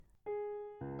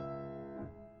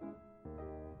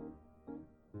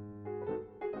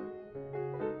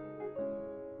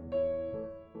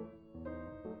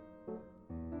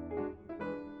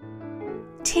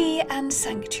Tea and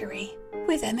Sanctuary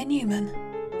with Emma Newman.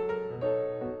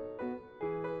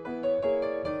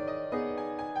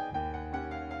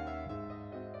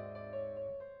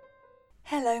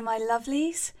 Hello, my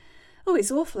lovelies. Oh,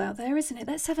 it's awful out there, isn't it?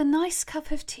 Let's have a nice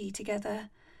cup of tea together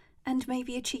and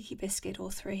maybe a cheeky biscuit or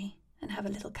three and have a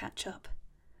little catch up.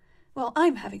 Well,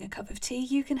 I'm having a cup of tea.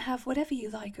 You can have whatever you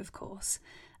like, of course,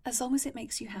 as long as it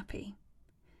makes you happy.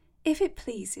 If it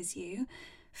pleases you,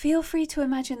 feel free to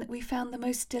imagine that we found the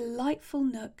most delightful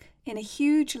nook in a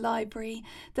huge library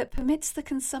that permits the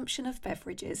consumption of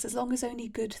beverages as long as only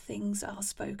good things are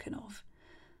spoken of.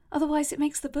 Otherwise it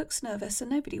makes the books nervous and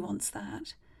nobody wants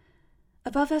that.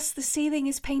 Above us the ceiling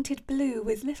is painted blue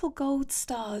with little gold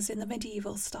stars in the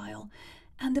medieval style,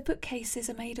 and the bookcases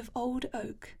are made of old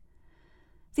oak.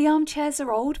 The armchairs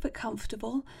are old but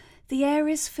comfortable. The air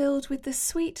is filled with the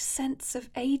sweet scents of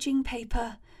ageing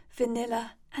paper,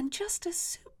 vanilla, and just a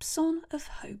soupçon of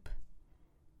hope.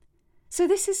 So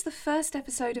this is the first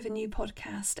episode of a new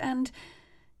podcast, and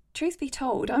truth be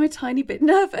told, I'm a tiny bit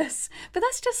nervous, but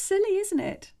that's just silly, isn't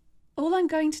it? All I'm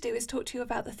going to do is talk to you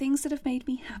about the things that have made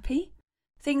me happy,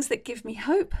 things that give me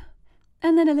hope,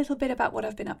 and then a little bit about what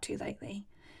I've been up to lately.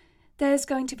 There's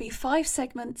going to be 5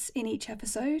 segments in each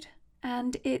episode,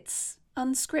 and it's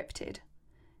unscripted,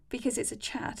 because it's a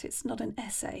chat, it's not an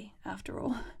essay, after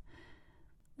all.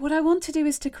 What I want to do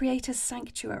is to create a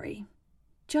sanctuary,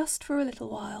 just for a little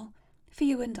while, for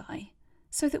you and I,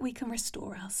 so that we can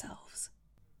restore ourselves.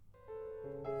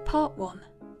 Part 1.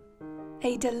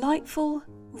 A delightful,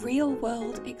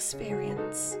 real-world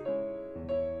experience.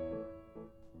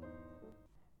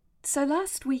 So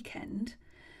last weekend,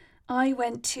 I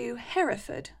went to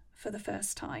Hereford for the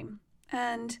first time,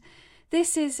 and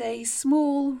this is a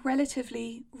small,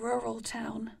 relatively rural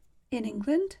town in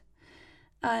England,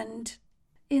 and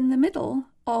in the middle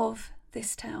of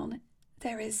this town,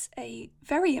 there is a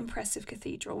very impressive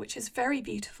cathedral, which is very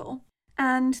beautiful.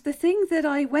 And the thing that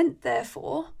I went there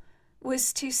for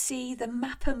was to see the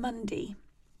Mappa Mundi,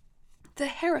 the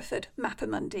Hereford Mappa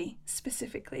Mundi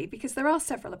specifically, because there are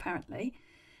several apparently.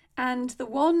 And the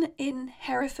one in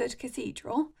Hereford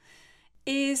Cathedral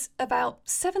is about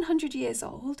 700 years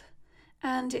old,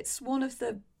 and it's one of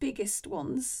the biggest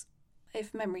ones,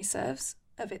 if memory serves,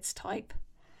 of its type.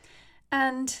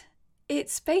 And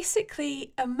it's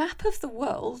basically a map of the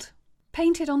world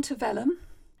painted onto vellum.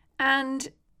 And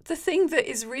the thing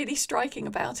that is really striking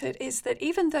about it is that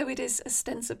even though it is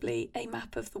ostensibly a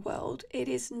map of the world, it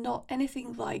is not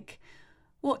anything like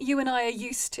what you and I are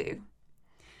used to.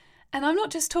 And I'm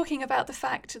not just talking about the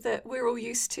fact that we're all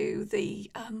used to the,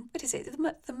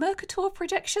 the Mercator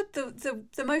projection,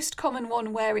 the most common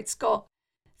one where it's got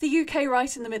the UK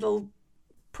right in the middle,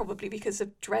 probably because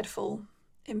of dreadful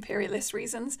imperialist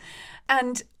reasons,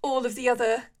 and all of the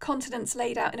other continents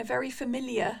laid out in a very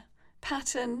familiar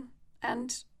pattern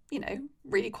and,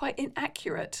 really quite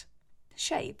inaccurate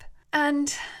shape.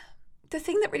 And the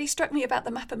thing that really struck me about the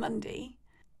Mappa Mundi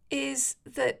is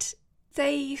that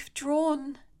they've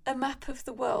drawn a map of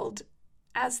the world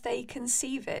as they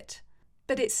conceive it,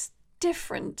 but it's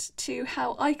different to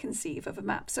how I conceive of a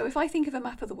map. So if I think of a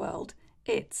map of the world,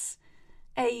 it's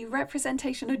a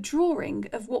representation, a drawing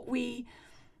of what we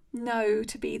know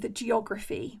to be the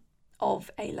geography of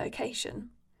a location.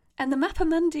 And the Mappa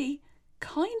Mundi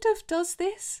kind of does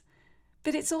this,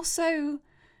 but it's also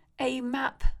a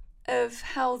map of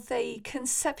how they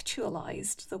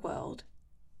conceptualized the world,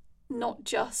 not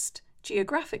just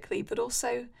geographically, but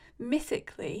also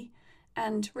mythically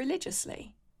and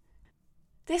religiously.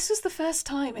 This was the first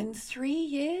time in 3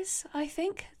 years, I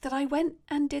think, that I went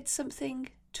and did something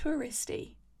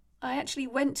touristy. I actually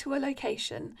went to a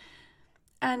location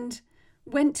and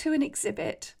went to an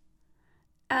exhibit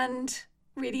and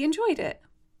really enjoyed it.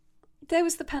 There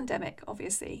was the pandemic,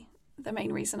 obviously, the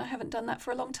main reason I haven't done that for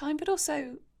a long time, but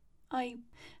also I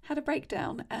had a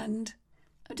breakdown and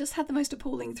I just had the most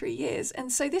appalling 3 years.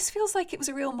 And so this feels like it was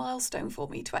a real milestone for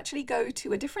me to actually go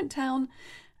to a different town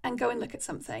and go and look at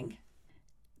something.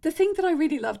 The thing that I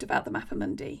really loved about the Mappa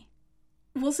Mundi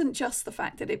wasn't just the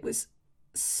fact that it was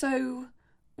so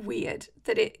weird,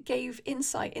 that it gave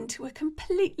insight into a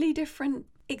completely different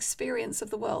experience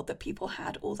of the world that people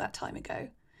had all that time ago.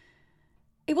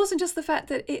 It wasn't just the fact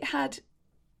that it had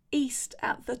East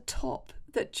at the top,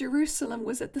 that Jerusalem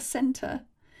was at the centre,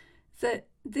 that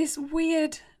this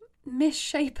weird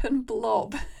misshapen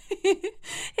blob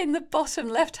in the bottom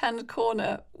left-hand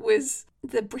corner was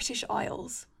the British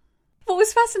Isles. What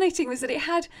was fascinating was that it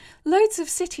had loads of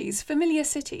cities, familiar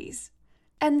cities,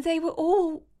 and they were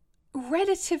all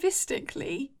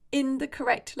relativistically in the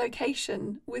correct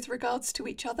location with regards to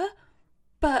each other,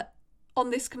 but on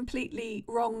this completely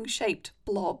wrong-shaped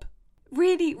blob.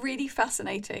 Really, really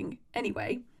fascinating.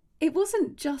 Anyway, it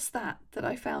wasn't just that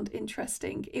I found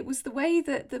interesting. It was the way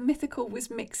that the mythical was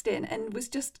mixed in and was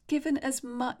just given as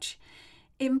much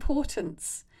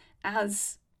importance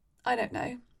as, I don't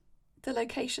know, the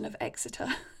location of Exeter.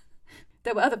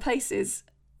 There were other places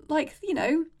like,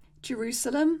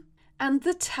 Jerusalem and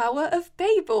the Tower of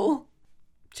Babel.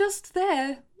 Just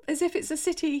there, as if it's a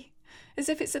city, as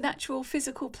if it's an actual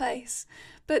physical place.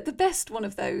 But the best one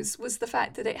of those was the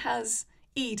fact that it has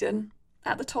Eden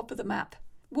at the top of the map,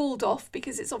 walled off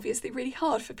because it's obviously really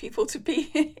hard for people to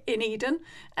be in Eden,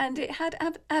 and it had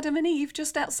Adam and Eve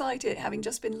just outside it, having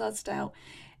just been luzzed out.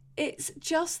 It's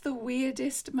just the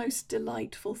weirdest, most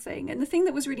delightful thing. And the thing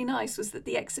that was really nice was that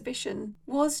the exhibition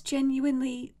was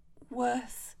genuinely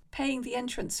worth paying the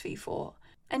entrance fee for.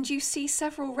 And you see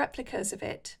several replicas of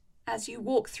it as you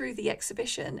walk through the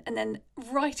exhibition, and then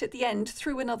right at the end,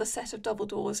 through another set of double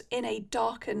doors in a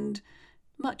darkened,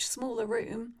 much smaller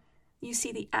room, you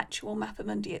see the actual Mappa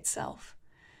Mundi itself.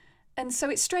 And so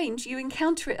it's strange, you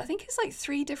encounter it, I think it's like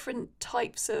 3 different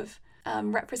types of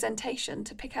representation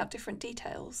to pick out different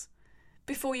details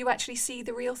before you actually see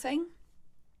the real thing.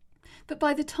 But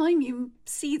by the time you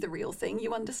see the real thing,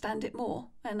 you understand it more,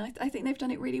 and I think they've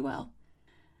done it really well.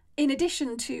 In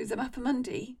addition to the Mappa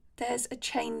Mundi, there's a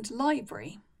chained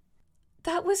library.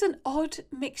 That was an odd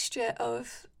mixture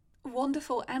of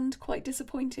wonderful and quite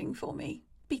disappointing for me,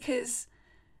 because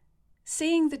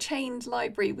seeing the chained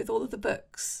library with all of the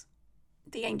books,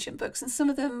 the ancient books, and some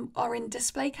of them are in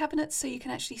display cabinets so you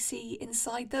can actually see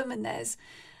inside them, and there's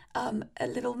a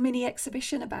little mini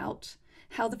exhibition about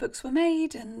how the books were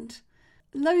made and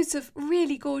loads of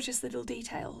really gorgeous little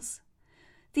details.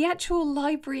 The actual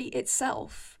library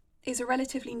itself is a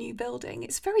relatively new building.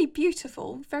 It's very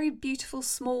beautiful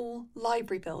small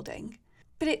library building,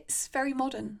 but it's very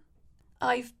modern.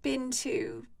 I've been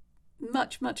to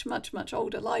much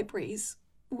older libraries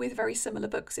with very similar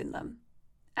books in them,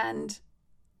 and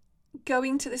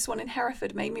going to this one in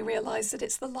Hereford made me realise that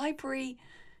it's the library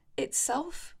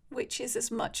itself which is as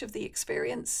much of the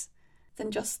experience than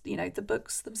just, the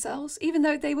books themselves, even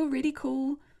though they were really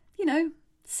cool,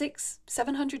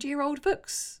 600-700-year-old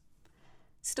books,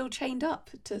 still chained up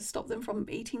to stop them from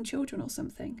eating children or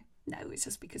something. No, it's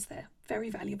just because they're very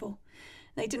valuable.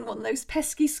 They didn't want those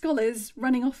pesky scholars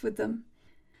running off with them.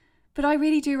 But I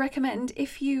really do recommend,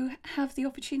 if you have the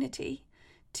opportunity,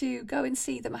 to go and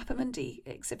see the Mappa Mundi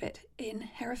exhibit in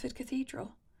Hereford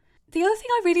Cathedral. The other thing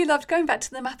I really loved, going back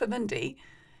to the Mappa Mundi,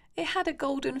 it had a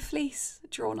golden fleece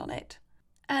drawn on it.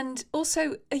 And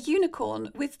also a unicorn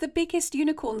with the biggest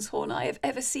unicorn's horn I have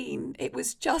ever seen. It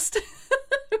was just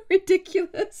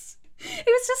ridiculous. It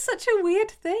was just such a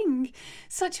weird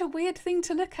thing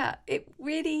to look at. It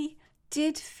really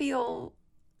did feel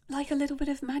like a little bit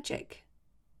of magic,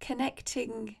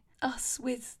 connecting us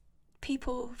with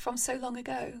people from so long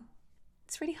ago.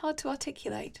 It's really hard to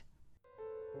articulate.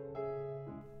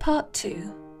 Part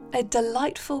 2. A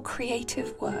delightful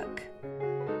creative work.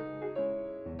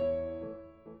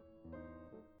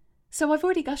 So I've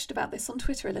already gushed about this on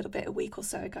Twitter a little bit a week or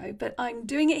so ago, but I'm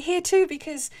doing it here too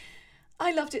because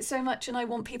I loved it so much and I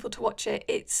want people to watch it.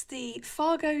 It's the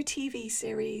Fargo TV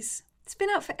series. It's been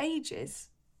out for ages,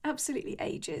 absolutely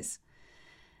ages.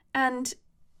 And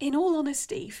in all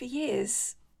honesty, for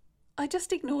years, I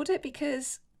just ignored it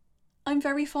because I'm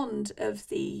very fond of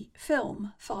the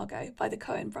film Fargo by the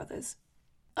Coen brothers.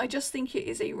 I just think it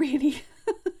is a really,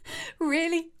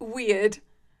 really weird,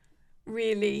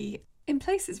 really, in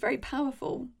places, very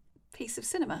powerful piece of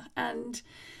cinema. And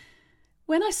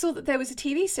when I saw that there was a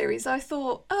TV series, I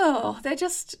thought, oh, they're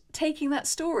just taking that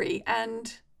story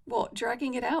and,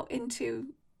 dragging it out into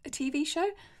a TV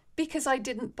show? Because I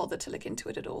didn't bother to look into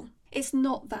it at all. It's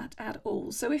not that at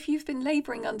all. So if you've been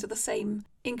labouring under the same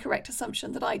incorrect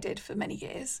assumption that I did for many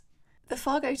years, the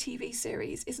Fargo TV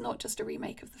series is not just a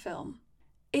remake of the film.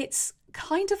 It's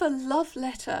kind of a love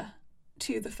letter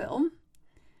to the film,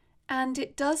 and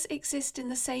it does exist in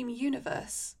the same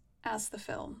universe as the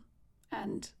film,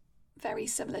 and very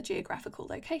similar geographical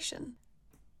location.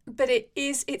 But it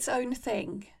is its own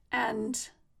thing, and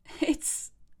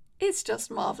it's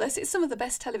just marvellous. It's some of the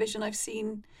best television I've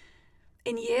seen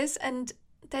in years, and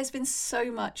there's been so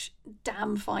much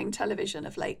damn fine television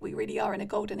of late. We really are in a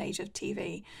golden age of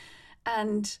TV,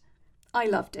 and I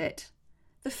loved it.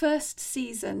 The first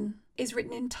season is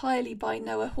written entirely by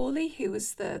Noah Hawley, who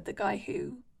was the guy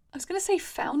who, I was going to say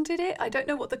founded it. I don't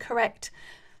know what the correct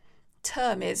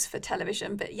term is for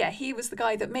television, but yeah, he was the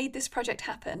guy that made this project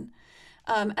happen.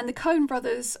 And the Coen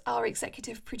brothers are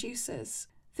executive producers.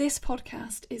 This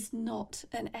podcast is not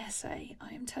an essay,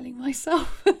 I am telling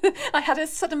myself. I had a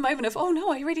sudden moment of, oh no,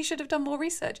 I really should have done more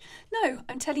research. No,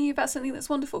 I'm telling you about something that's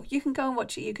wonderful. You can go and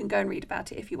watch it. You can go and read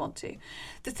about it if you want to.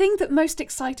 The thing that most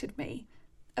excited me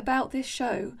about this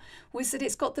show was that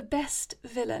it's got the best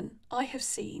villain I have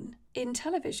seen in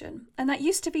television. And that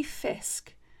used to be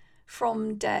Fisk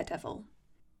from Daredevil.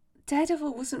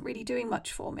 Daredevil wasn't really doing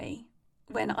much for me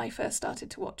when I first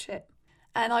started to watch it.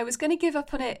 And I was going to give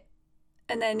up on it.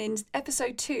 And then in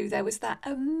episode 2, there was that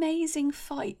amazing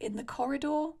fight in the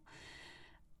corridor.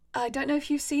 I don't know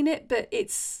if you've seen it, but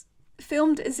it's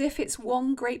filmed as if it's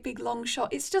one great big long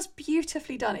shot. It's just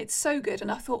beautifully done. It's so good.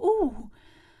 And I thought, oh,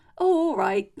 all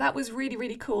right, that was really,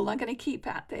 really cool. I'm going to keep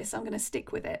at this. I'm going to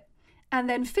stick with it. And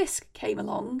then Fisk came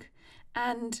along,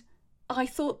 and I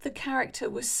thought the character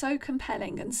was so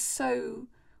compelling and so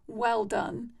well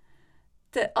done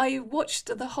that I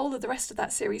watched the whole of the rest of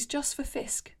that series just for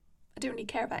Fisk. I don't really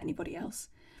care about anybody else.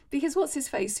 Because what's his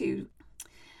face the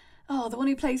one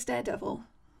who plays Daredevil.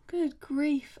 Good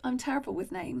grief, I'm terrible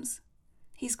with names.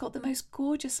 He's got the most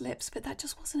gorgeous lips, but that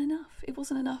just wasn't enough. It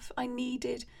wasn't enough. I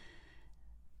needed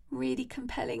really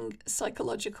compelling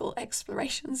psychological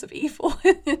explorations of evil.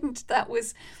 And that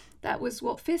was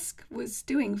what Fisk was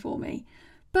doing for me.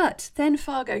 But then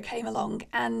Fargo came along,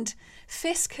 and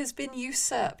Fisk has been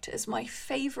usurped as my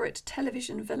favourite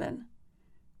television villain.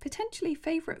 Potentially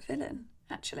favourite villain,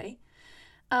 actually.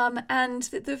 And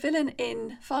the villain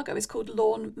in Fargo is called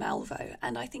Lorne Malvo,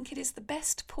 and I think it is the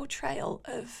best portrayal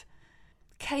of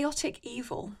chaotic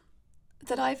evil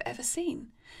that I've ever seen.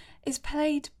 It's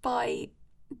played by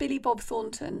Billy Bob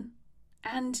Thornton,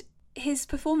 and his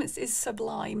performance is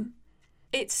sublime.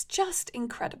 It's just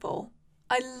incredible.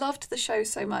 I loved the show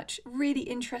so much. Really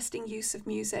interesting use of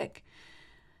music.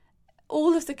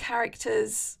 All of the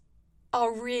characters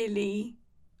are really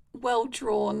well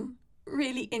drawn,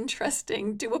 really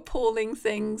interesting, do appalling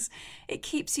things. It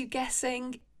keeps you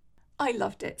guessing. I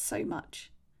loved it so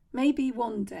much. Maybe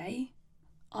one day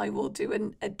I will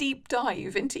do a deep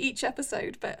dive into each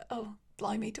episode, but oh,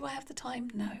 blimey, do I have the time?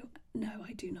 No,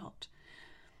 I do not.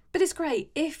 But it's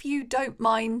great. If you don't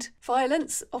mind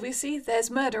violence, obviously there's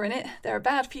murder in it. There are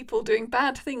bad people doing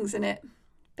bad things in it.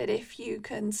 But if you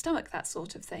can stomach that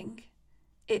sort of thing,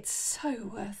 it's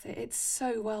so worth it. It's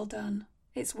so well done.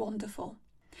 It's wonderful.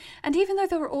 And even though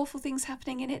there are awful things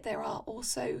happening in it, there are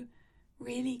also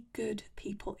really good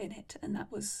people in it, and that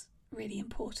was really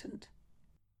important.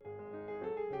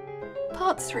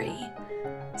 Part 3,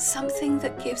 something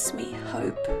that gives me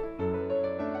hope.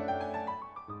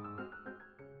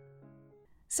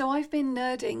 So I've been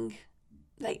nerding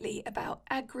lately about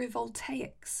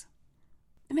agrivoltaics.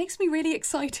 It makes me really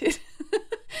excited.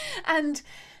 And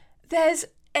there's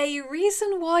a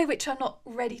reason why which I'm not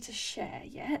ready to share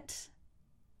yet.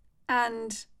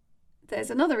 And there's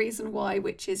another reason why,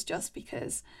 which is just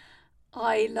because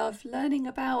I love learning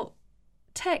about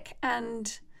tech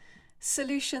and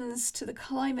solutions to the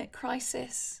climate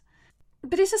crisis.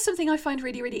 But this is something I find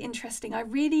really, really interesting. I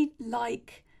really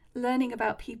like learning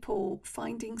about people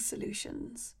finding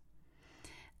solutions.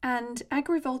 And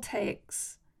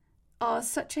agrivoltaics are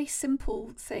such a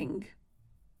simple thing.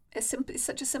 It's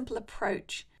such a simple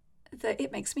approach that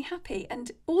it makes me happy.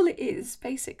 And all it is,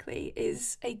 basically,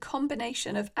 is a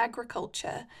combination of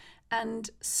agriculture and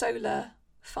solar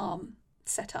farm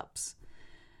setups.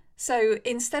 So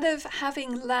instead of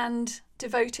having land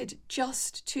devoted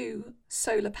just to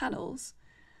solar panels,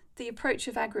 the approach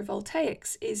of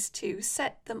agrivoltaics is to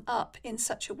set them up in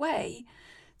such a way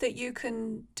that you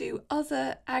can do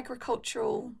other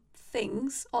agricultural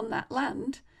things on that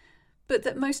land, but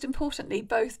that most importantly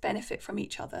both benefit from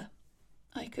each other.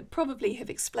 I could probably have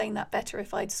explained that better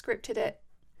if I'd scripted it.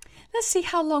 Let's see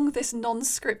how long this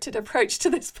non-scripted approach to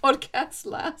this podcast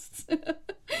lasts.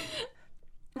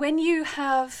 When you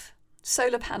have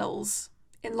solar panels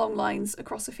in long lines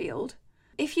across a field,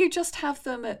 if you just have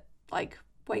them at like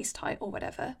waist height or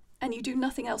whatever, and you do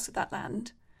nothing else with that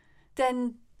land,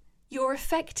 then you're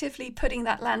effectively putting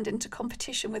that land into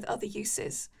competition with other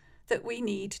uses that we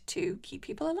need to keep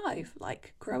people alive,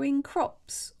 like growing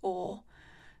crops or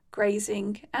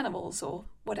grazing animals or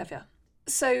whatever.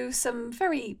 So some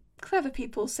very clever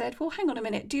people said, well, hang on a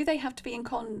minute, do they have to be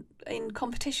in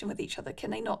competition with each other?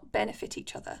 Can they not benefit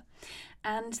each other?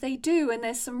 And they do, and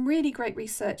there's some really great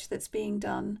research that's being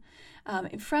done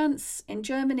in France, in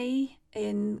Germany,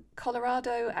 in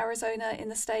Colorado, Arizona, in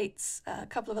the States, a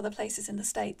couple of other places in the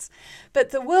States. But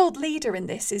the world leader in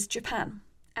this is Japan,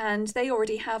 and they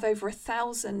already have over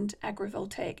 1,000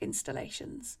 agrivoltaic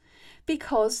installations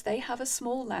because they have a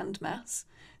small land mass.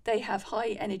 They have high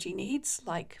energy needs,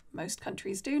 like most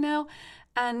countries do now,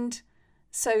 and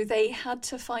So they had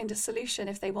to find a solution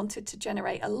if they wanted to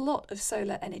generate a lot of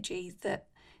solar energy that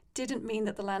didn't mean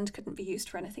that the land couldn't be used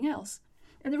for anything else.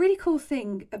 And the really cool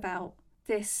thing about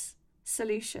this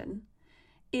solution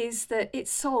is that it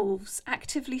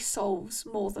actively solves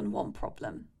more than one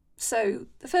problem. So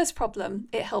the first problem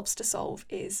it helps to solve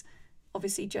is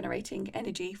obviously generating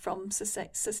energy from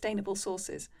sustainable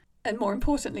sources, and more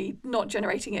importantly, not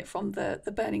generating it from the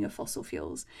burning of fossil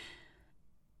fuels.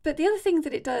 But the other thing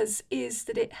that it does is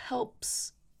that it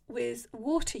helps with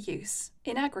water use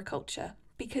in agriculture,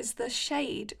 because the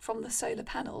shade from the solar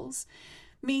panels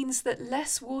means that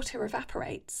less water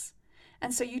evaporates.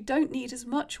 And so you don't need as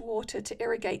much water to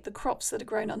irrigate the crops that are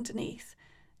grown underneath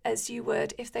as you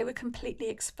would if they were completely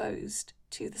exposed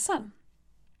to the sun.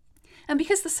 And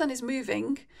because the sun is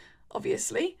moving,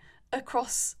 obviously,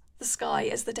 across the sky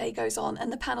as the day goes on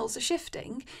and the panels are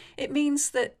shifting, it means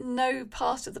that no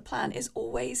part of the plant is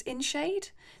always in shade.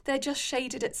 They're just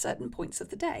shaded at certain points of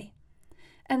the day.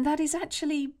 And that is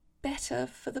actually better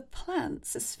for the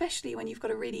plants, especially when you've got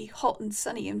a really hot and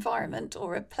sunny environment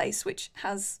or a place which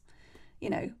has,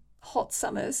 hot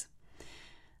summers.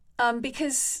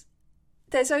 Because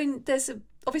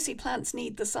obviously plants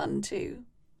need the sun to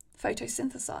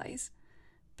photosynthesize,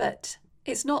 but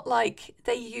it's not like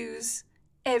they use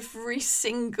every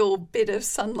single bit of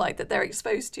sunlight that they're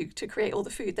exposed to create all the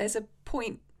food. There's a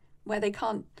point where they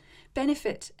can't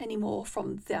benefit anymore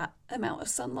from that amount of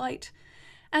sunlight.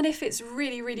 And if it's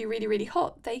really, really, really, really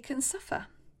hot, they can suffer.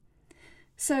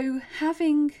 So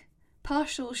having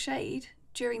partial shade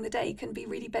during the day can be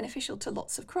really beneficial to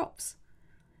lots of crops.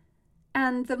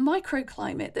 And the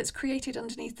microclimate that's created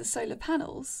underneath the solar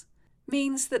panels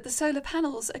means that the solar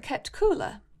panels are kept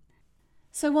cooler.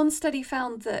 So one study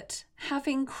found that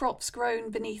having crops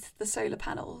grown beneath the solar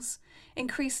panels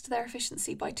increased their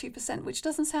efficiency by 2%, which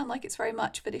doesn't sound like it's very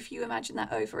much, but if you imagine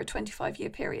that over a 25-year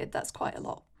period, that's quite a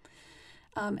lot.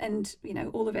 And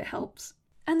all of it helps.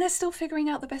 And they're still figuring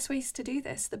out the best ways to do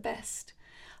this, the best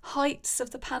heights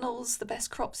of the panels, the best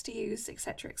crops to use,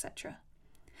 etc., etc.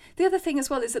 The other thing as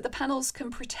well is that the panels can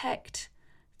protect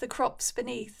the crops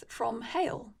beneath from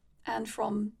hail and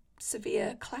from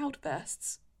severe cloud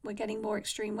bursts. We're getting more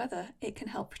extreme weather. It can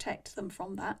help protect them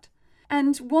from that.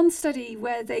 And one study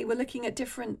where they were looking at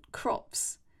different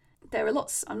crops, there are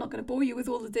lots, I'm not going to bore you with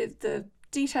all of the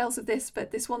details of this,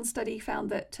 but this one study found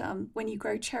that when you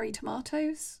grow cherry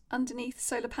tomatoes underneath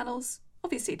solar panels,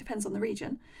 obviously it depends on the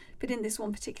region, but in this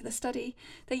one particular study,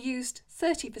 they used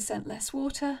 30% less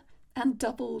water and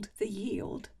doubled the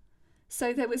yield.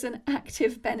 So there was an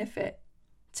active benefit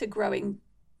to growing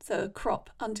the crop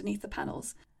underneath the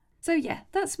panels. So yeah,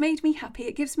 that's made me happy.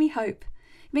 It gives me hope.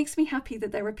 It makes me happy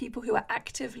that there are people who are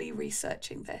actively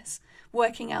researching this,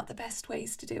 working out the best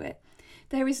ways to do it.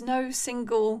 There is no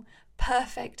single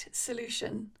perfect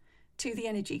solution to the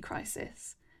energy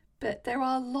crisis, but there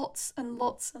are lots and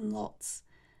lots and lots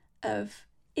of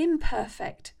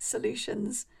imperfect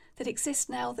solutions that exist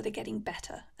now that are getting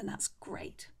better, and that's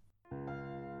great.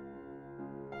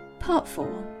 Part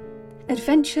 4.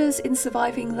 Adventures in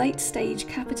surviving late-stage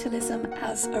capitalism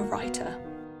as a writer.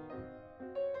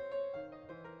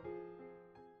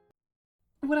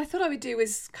 What I thought I would do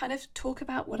is kind of talk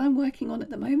about what I'm working on at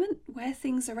the moment, where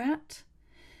things are at,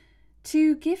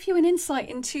 to give you an insight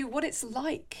into what it's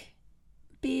like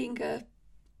being a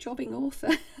jobbing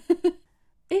author.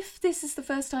 If this is the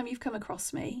first time you've come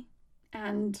across me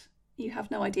and you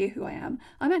have no idea who I am,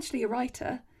 I'm actually a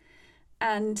writer,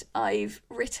 and I've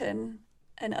written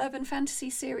an urban fantasy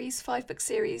series, 5-book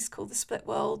series called The Split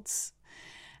Worlds,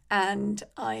 and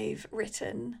I've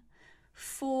written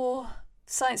 4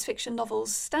 science fiction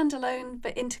novels standalone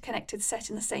but interconnected, set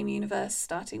in the same universe,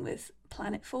 starting with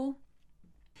Planetfall.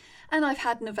 And I've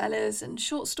had novellas and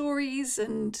short stories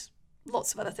and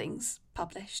lots of other things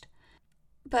published.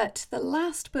 But the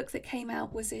last book that came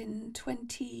out was in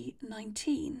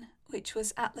 2019, which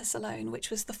was Atlas Alone,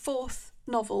 which was the 4th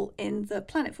novel in the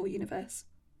Planetfall universe.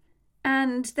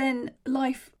 And then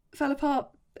life fell apart,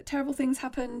 terrible things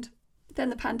happened,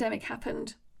 then the pandemic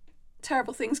happened,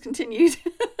 terrible things continued,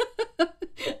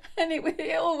 and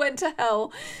it all went to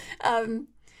hell.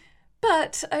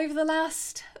 But over the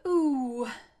last,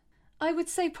 I would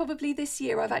say probably this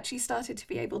year, I've actually started to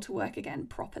be able to work again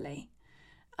properly.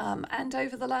 And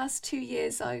over the last 2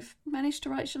 years, I've managed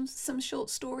to write some short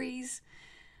stories.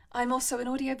 I'm also an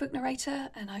audiobook narrator,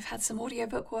 and I've had some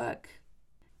audiobook work.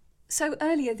 So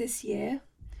earlier this year,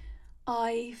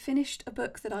 I finished a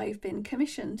book that I've been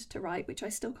commissioned to write, which I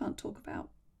still can't talk about.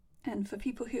 And for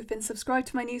people who've been subscribed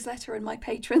to my newsletter and my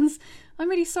patrons, I'm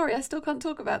really sorry, I still can't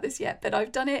talk about this yet, but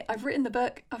I've done it, I've written the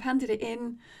book, I've handed it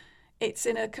in. It's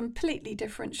in a completely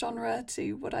different genre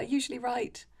to what I usually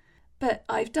write, but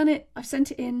I've done it, I've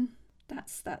sent it in.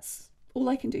 That's all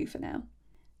I can do for now.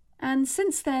 And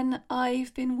since then,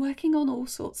 I've been working on all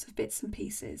sorts of bits and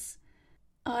pieces.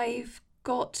 I've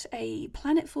got a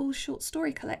Planetful short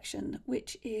story collection,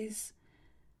 which is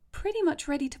pretty much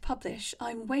ready to publish.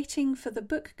 I'm waiting for the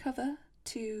book cover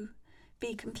to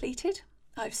be completed.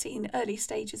 I've seen early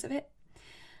stages of it.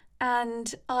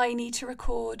 And I need to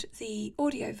record the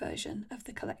audio version of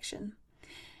the collection.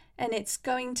 And it's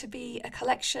going to be a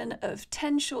collection of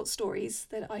 10 short stories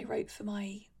that I wrote for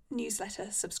my newsletter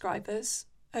subscribers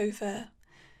over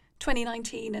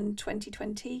 2019 and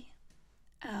 2020,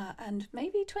 and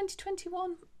maybe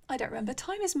 2021. I don't remember.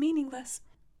 Time is meaningless.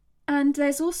 And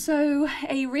there's also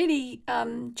a really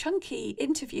chunky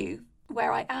interview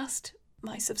where I asked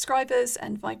my subscribers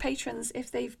and my patrons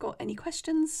if they've got any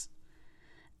questions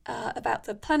about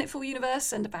the Planetful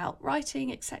universe and about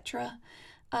writing, etc.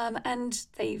 And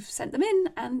they've sent them in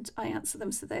and I answer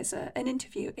them, so there's an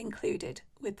interview included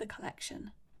with the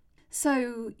collection.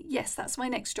 So yes, that's my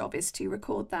next job, is to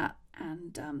record that,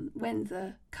 and when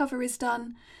the cover is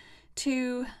done,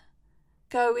 to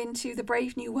go into the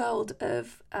brave new world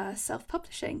of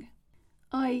self-publishing.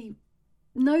 I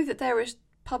know that there are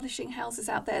publishing houses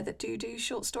out there that do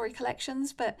short story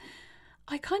collections, but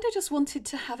I kind of just wanted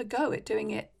to have a go at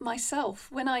doing it myself.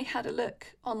 When I had a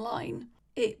look online,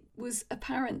 it was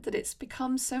apparent that it's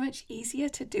become so much easier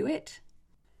to do it.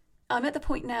 I'm at the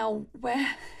point now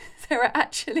where there are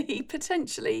actually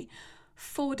potentially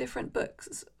 4 different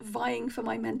books vying for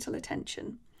my mental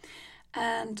attention.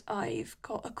 And I've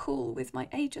got a call with my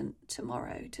agent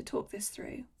tomorrow to talk this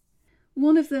through.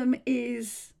 One of them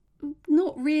is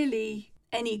not really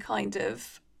any kind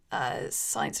of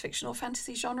science fiction or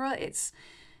fantasy genre.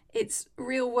 It's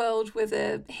real world with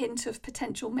a hint of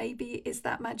potential maybe is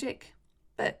that magic,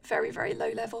 but very, very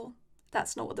low level.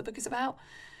 That's not what the book is about.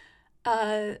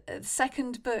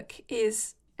 Second book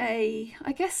is I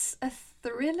guess a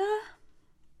thriller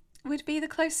would be the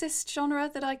closest genre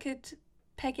that I could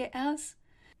peg it as.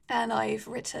 And I've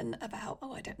written about,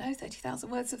 30,000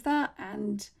 words of that.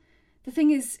 And the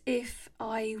thing is, if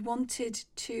I wanted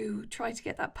to try to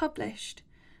get that published,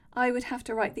 I would have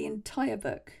to write the entire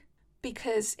book.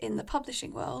 Because in the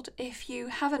publishing world, if you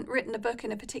haven't written a book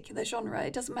in a particular genre,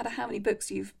 it doesn't matter how many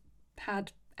books you've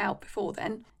had out before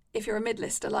then, if you're a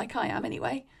mid-lister like I am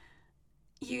anyway,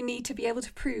 you need to be able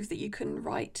to prove that you can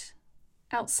write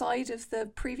outside of the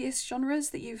previous genres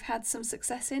that you've had some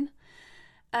success in.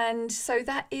 And so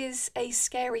that is a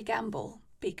scary gamble,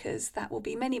 because that will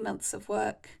be many months of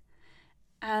work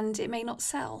and it may not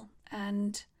sell.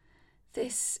 And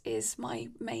this is my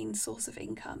main source of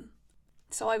income.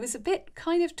 So I was a bit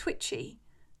kind of twitchy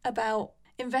about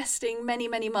investing many,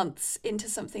 many months into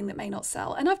something that may not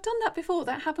sell. And I've done that before.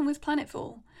 That happened with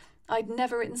Planetful. I'd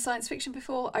never written science fiction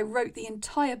before. I wrote the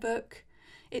entire book.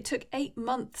 It took 8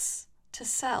 months to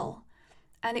sell.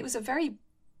 And it was a very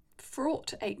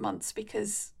fraught 8 months,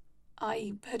 because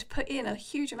I had put in a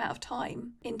huge amount of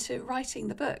time into writing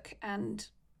the book, and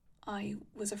I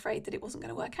was afraid that it wasn't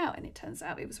going to work out. And it turns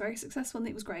out it was very successful and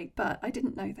it was great, but I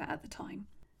didn't know that at the time.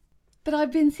 But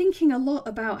I've been thinking a lot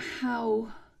about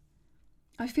how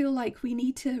I feel like we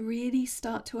need to really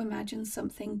start to imagine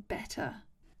something better.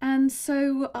 And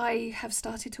so I have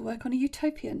started to work on a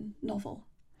utopian novel.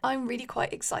 I'm really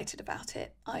quite excited about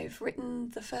it. I've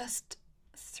written the first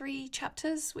 3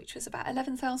 chapters, which was about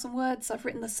 11,000 words. I've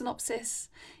written the synopsis.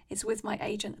 It's with my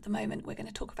agent at the moment. We're going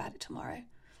to talk about it tomorrow.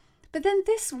 But then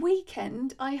this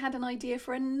weekend, I had an idea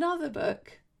for another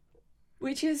book,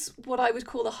 which is what I would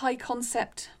call a high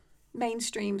concept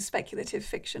mainstream speculative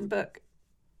fiction book,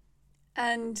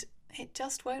 and it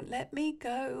just won't let me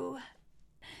go.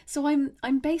 So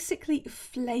I'm basically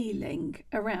flailing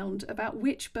around about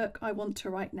which book I want to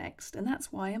write next, and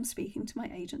that's why I'm speaking to my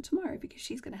agent tomorrow, because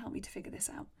she's going to help me to figure this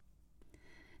out.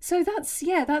 So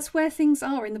that's where things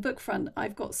are in the book front.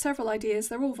 I've got several ideas,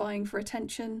 they're all vying for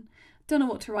attention. Don't know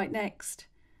what to write next.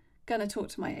 Gonna talk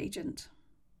to my agent.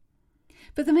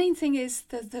 But the main thing is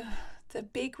the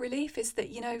big relief is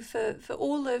that, for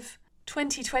all of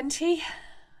 2020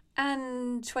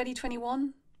 and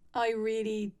 2021, I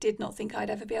really did not think I'd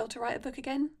ever be able to write a book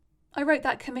again. I wrote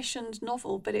that commissioned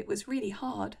novel, but it was really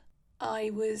hard. I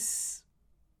was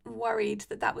worried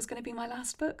that was going to be my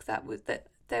last book, that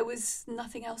there was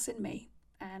nothing else in me.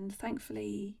 And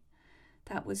thankfully,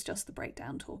 that was just the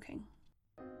breakdown talking.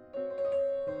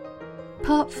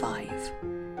 Part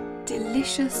 5.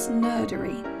 Delicious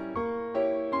Nerdery.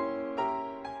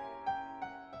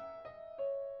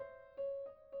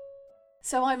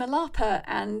 So I'm a LARPer,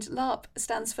 and LARP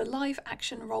stands for Live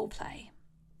Action Roleplay.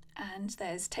 and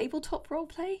there's tabletop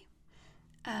roleplay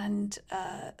and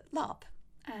LARP,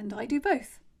 and I do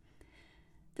both.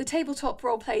 The tabletop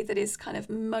roleplay that is kind of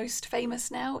most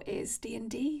famous now is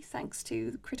D&D, thanks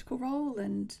to Critical Role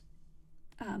and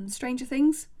Stranger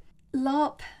Things.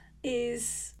 LARP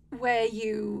is where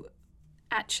you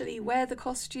actually wear the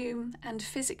costume and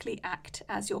physically act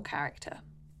as your character.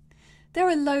 There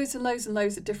are loads and loads and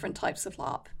loads of different types of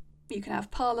LARP. You can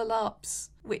have parlour LARPs,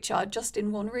 which are just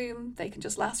in one room. They can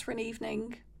just last for an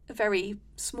evening. A very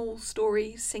small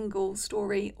story, single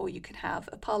story, or you can have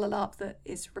a parlour LARP that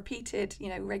is repeated,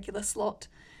 regular slot,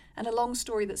 and a long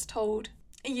story that's told.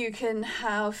 You can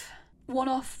have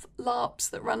one-off LARPs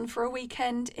that run for a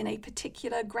weekend in a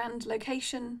particular grand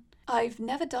location. I've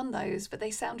never done those, but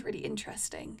they sound really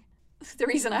interesting. The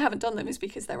reason I haven't done them is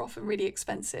because they're often really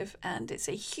expensive and it's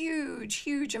a huge,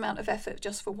 huge amount of effort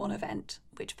just for one event,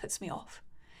 which puts me off.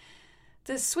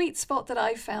 The sweet spot that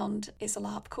I've found is a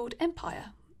LARP called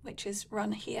Empire, which is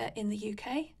run here in the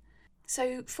UK.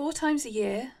 So 4 times a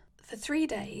year, for 3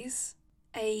 days,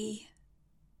 a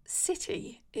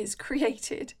city is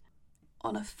created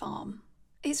on a farm.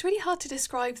 It's really hard to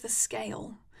describe the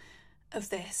scale of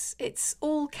this. It's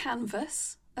all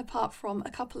canvas, apart from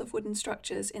a couple of wooden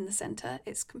structures in the centre.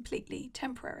 It's completely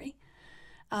temporary.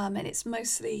 And it's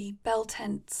mostly bell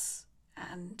tents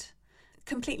and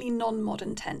completely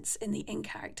non-modern tents in the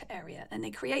in-character area. And they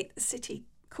create a city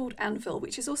called Anvil,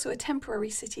 which is also a temporary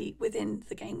city within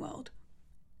the game world.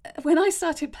 When I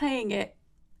started playing it,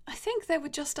 I think there were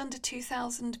just under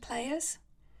 2,000 players.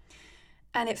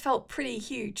 And it felt pretty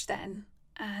huge then.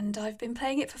 And I've been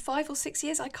playing it for 5 or 6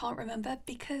 years. I can't remember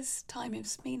because time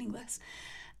is meaningless.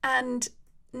 And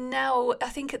now, I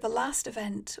think at the last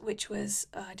event, which was,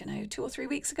 2 or 3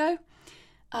 weeks ago,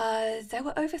 there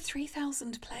were over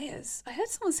 3,000 players. I heard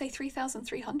someone say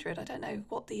 3,300. I don't know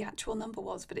what the actual number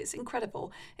was, but it's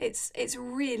incredible. It's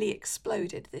really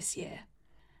exploded this year.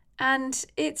 And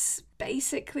it's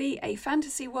basically a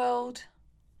fantasy world.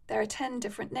 There are 10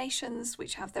 different nations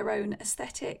which have their own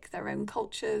aesthetic, their own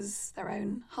cultures, their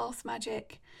own hearth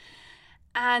magic.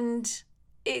 And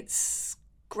it's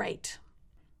great.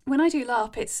 When I do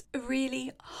LARP, it's a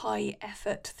really high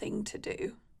effort thing to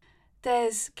do.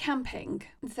 There's camping,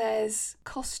 there's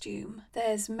costume,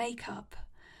 there's makeup,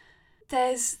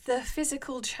 there's the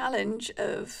physical challenge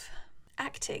of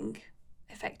acting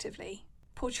effectively,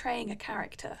 portraying a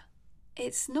character.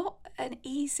 It's not an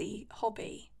easy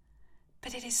hobby,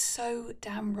 but it is so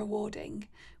damn rewarding.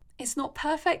 It's not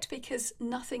perfect because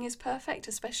nothing is perfect,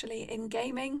 especially in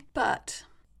gaming, but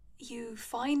you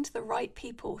find the right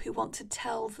people who want to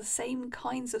tell the same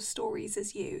kinds of stories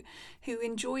as you, who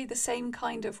enjoy the same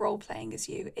kind of role-playing as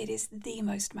you. It is the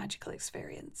most magical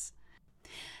experience.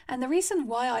 And the reason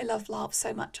why I love LARP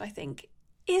so much, I think,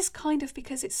 is kind of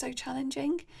because it's so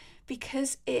challenging,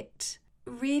 because it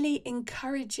really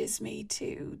encourages me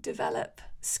to develop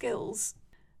skills.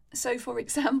 So, for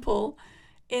example,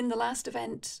 in the last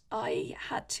event, I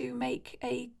had to make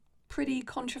a pretty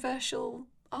controversial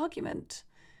argument.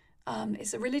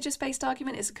 It's a religious-based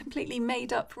argument. It's a completely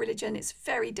made-up religion. It's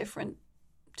very different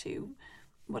to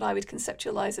what I would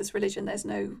conceptualize as religion. There's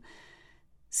no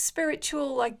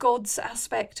spiritual, like God's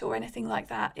aspect or anything like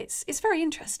that. It's very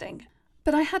interesting.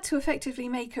 But I had to effectively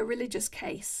make a religious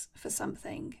case for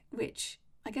something, which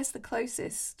I guess the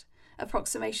closest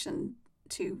approximation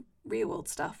to real-world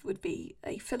stuff would be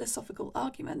a philosophical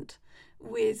argument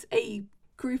with a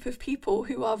group of people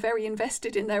who are very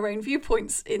invested in their own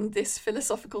viewpoints in this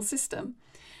philosophical system.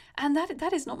 And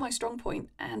that is not my strong point,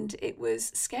 and it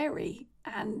was scary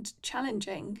and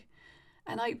challenging.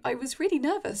 And I was really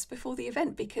nervous before the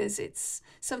event because it's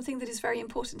something that is very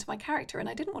important to my character, and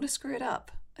I didn't want to screw it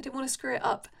up. I didn't want to screw it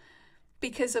up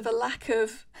because of a lack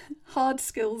of hard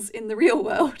skills in the real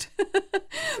world.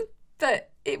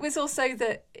 But it was also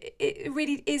that it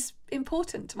really is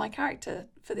important to my character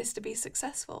for this to be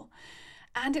successful.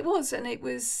 And it was, and it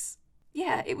was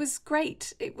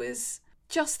great. It was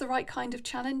just the right kind of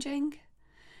challenging.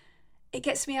 It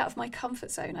gets me out of my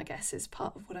comfort zone, I guess, is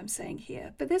part of what I'm saying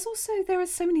here. But there are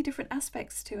so many different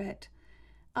aspects to it.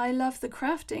 I love the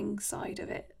crafting side of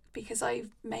it because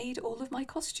I've made all of my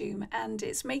costume, and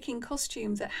it's making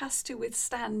costume that has to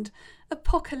withstand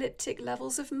apocalyptic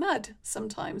levels of mud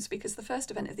sometimes, because the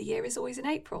first event of the year is always in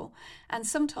April, and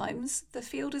sometimes the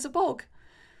field is a bog.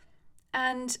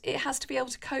 And it has to be able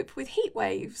to cope with heat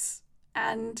waves.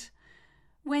 And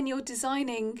when you're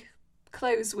designing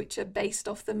clothes which are based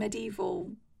off the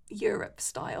medieval Europe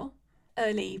style,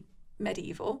 early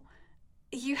medieval,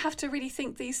 you have to really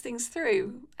think these things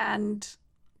through. And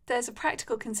there's a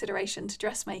practical consideration to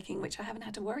dressmaking, which I haven't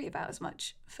had to worry about as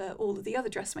much for all of the other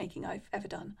dressmaking I've ever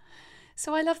done.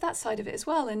 So I love that side of it as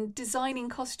well, and designing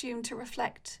costume to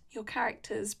reflect your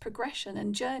character's progression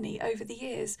and journey over the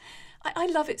years. I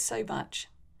love it so much.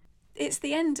 It's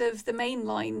the end of the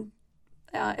mainline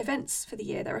events for the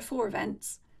year. There are 4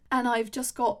 events, and I've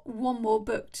just got one more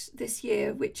booked this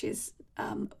year, which is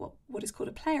what is called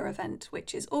a player event,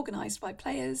 which is organised by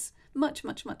players, much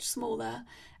smaller,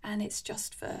 and it's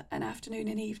just for an afternoon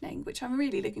and evening, which I'm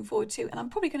really looking forward to, and I'm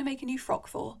probably going to make a new frock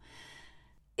for.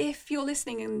 If you're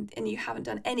listening and you haven't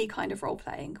done any kind of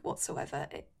role-playing whatsoever,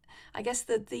 I guess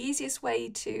the easiest way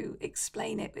to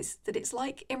explain it is that it's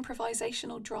like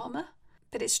improvisational drama,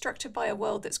 but it's structured by a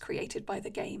world that's created by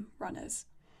the game runners.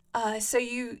 So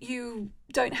you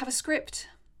don't have a script.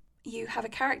 You have a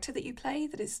character that you play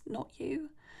that is not you,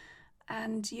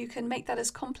 and you can make that as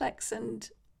complex and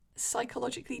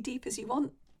psychologically deep as you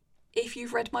want. If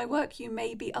you've read my work, you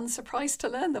may be unsurprised to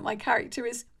learn that my character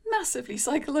is massively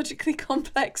psychologically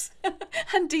complex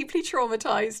and deeply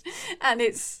traumatized, and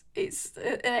it's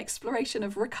an exploration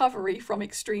of recovery from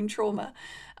extreme trauma,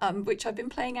 which I've been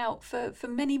playing out for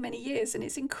many years, and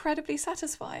it's incredibly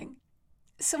satisfying.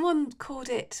 Someone called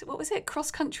it, what was it,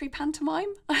 cross-country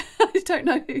pantomime? I don't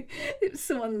know.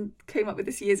 Someone came up with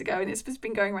this years ago, and it's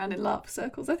been going around in LARP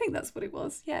circles. I think that's what it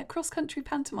was. Yeah, cross-country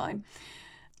pantomime.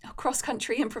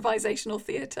 Cross-country improvisational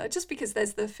theatre, just because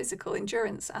there's the physical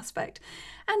endurance aspect.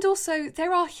 And also,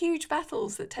 there are huge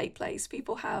battles that take place.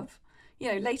 People have,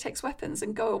 latex weapons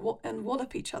and go and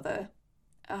wallop each other.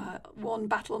 One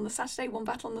battle on the Saturday, one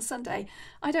battle on the Sunday.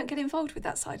 I don't get involved with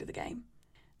that side of the game.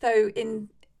 Though in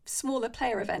smaller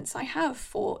player events, I have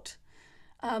fought.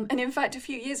 And in fact, a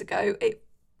few years ago, it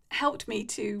helped me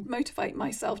to motivate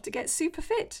myself to get super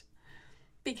fit,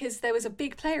 because there was a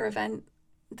big player event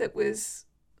that was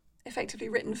effectively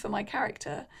written for my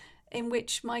character, in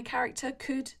which my character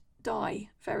could die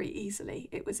very easily.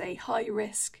 It was a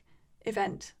high-risk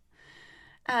event.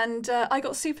 And I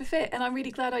got super fit, and I'm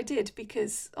really glad I did,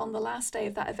 because on the last day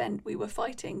of that event, we were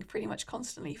fighting pretty much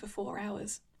constantly for 4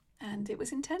 hours, and it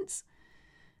was intense.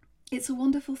 It's a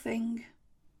wonderful thing.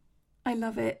 I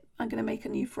love it. I'm going to make a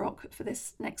new frock for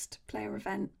this next player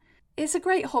event. It's a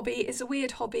great hobby. It's a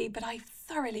weird hobby, but I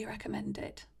thoroughly recommend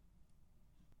it.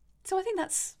 So I think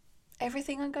that's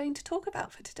everything I'm going to talk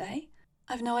about for today.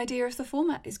 I've no idea if the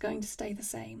format is going to stay the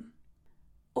same.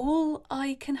 All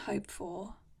I can hope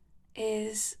for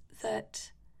is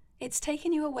that it's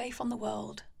taken you away from the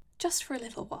world just for a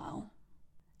little while,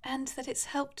 and that it's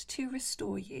helped to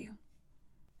restore you.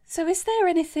 So is there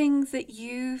anything that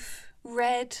you've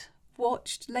read,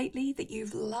 watched lately that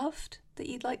you've loved that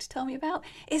you'd like to tell me about?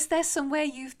 Is there somewhere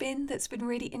you've been that's been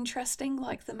really interesting,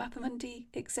 like the Mappamundi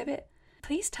exhibit?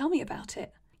 Please tell me about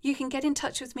it. You can get in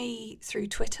touch with me through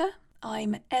Twitter.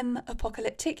 I'm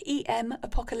mapocalyptic,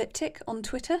 E-M-apocalyptic on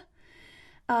Twitter.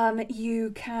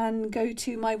 You can go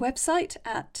to my website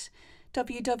at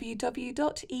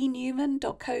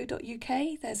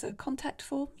www.enewman.co.uk. There's a contact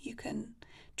form. You can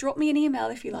drop me an email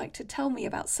if you like to tell me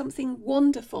about something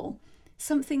wonderful,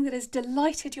 something that has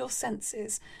delighted your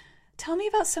senses. Tell me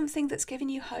about something that's given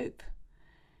you hope.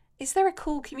 Is there a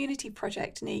cool community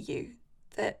project near you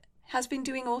that has been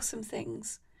doing awesome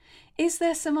things? Is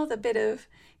there some other bit of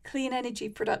clean energy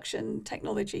production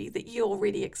technology that you're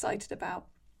really excited about?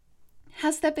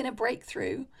 Has there been a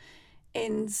breakthrough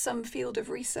in some field of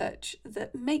research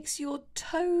that makes your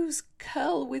toes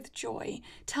curl with joy?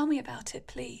 Tell me about it,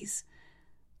 please.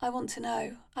 I want to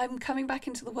know. I'm coming back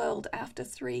into the world after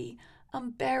 3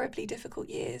 unbearably difficult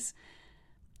years.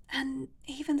 And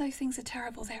even though things are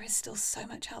terrible, there is still so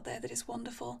much out there that is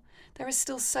wonderful. There are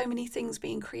still so many things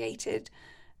being created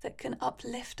that can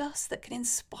uplift us, that can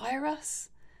inspire us.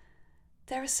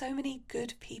 There are so many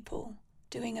good people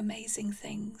doing amazing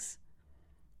things.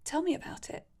 Tell me about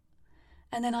it,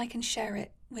 and then I can share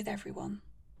it with everyone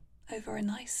over a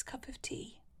nice cup of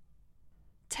tea.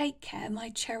 Take care, my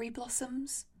cherry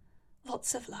blossoms.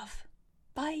 Lots of love.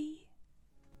 Bye.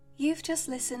 You've just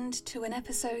listened to an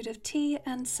episode of Tea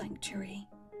and Sanctuary.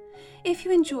 If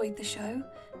you enjoyed the show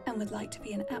and would like to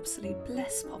be an absolute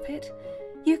bless poppet,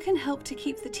 you can help to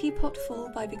keep the teapot full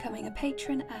by becoming a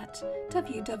patron at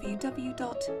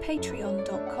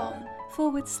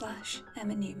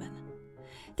www.patreon.com/Emma Newman.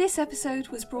 This episode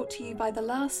was brought to you by the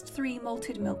last 3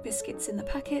 malted milk biscuits in the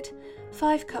packet,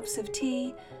 5 cups of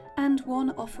tea, and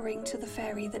 1 offering to the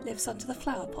fairy that lives under the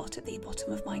flower pot at the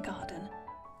bottom of my garden.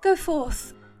 Go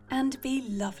forth and be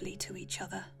lovely to each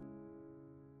other.